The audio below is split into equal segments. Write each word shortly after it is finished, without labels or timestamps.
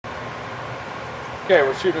Okay,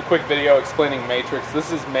 we're shooting a quick video explaining matrix.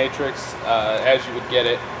 This is matrix as you would get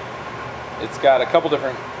it. It's got a couple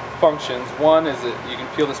different functions. One is that you can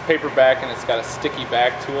peel this paper back and it's got a sticky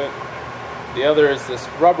back to it. The other is this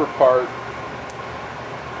rubber part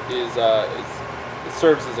it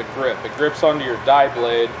serves as a grip. It grips onto your die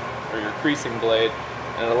blade or your creasing blade,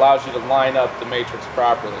 and it allows you to line up the matrix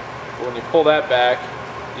properly. But when you pull that back,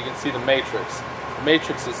 you can see the matrix. The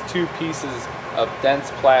matrix is two pieces of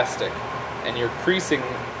dense plastic, and your creasing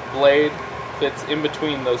blade fits in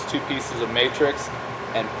between those two pieces of matrix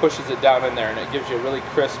and pushes it down in there, and it gives you a really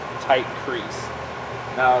crisp, tight crease.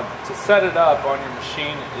 Now, to set it up on your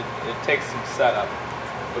machine, it takes some setup.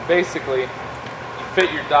 But basically, you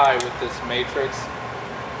fit your die with this matrix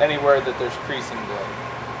anywhere that there's creasing blade.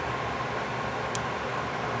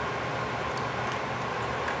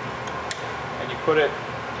 And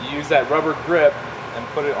you use that rubber grip and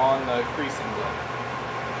put it on the creasing blade.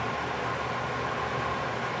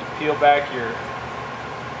 You peel back your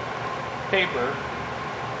paper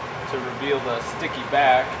to reveal the sticky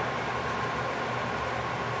back,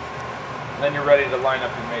 and then you're ready to line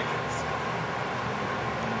up your matrix.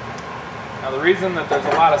 Now, the reason that there's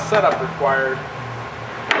a lot of setup required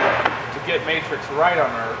to get matrix right on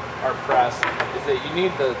our press is that you need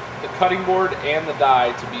the cutting board and the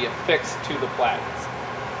die to be affixed to the platen.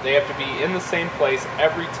 They have to be in the same place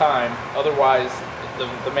every time, otherwise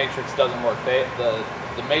the matrix doesn't work.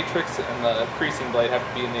 The matrix and the creasing blade have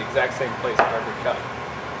to be in the exact same place for every cut.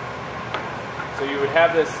 So you would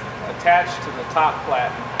have this attached to the top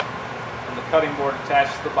platen and the cutting board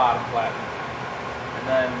attached to the bottom platen, and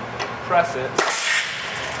then press it.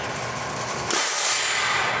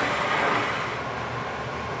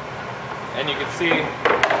 And you can see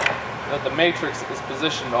that the matrix is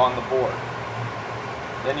positioned on the board.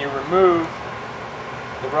 Then you remove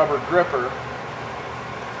the rubber gripper,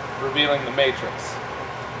 revealing the matrix.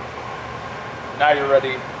 Now you're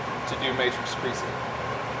ready to do matrix creasing.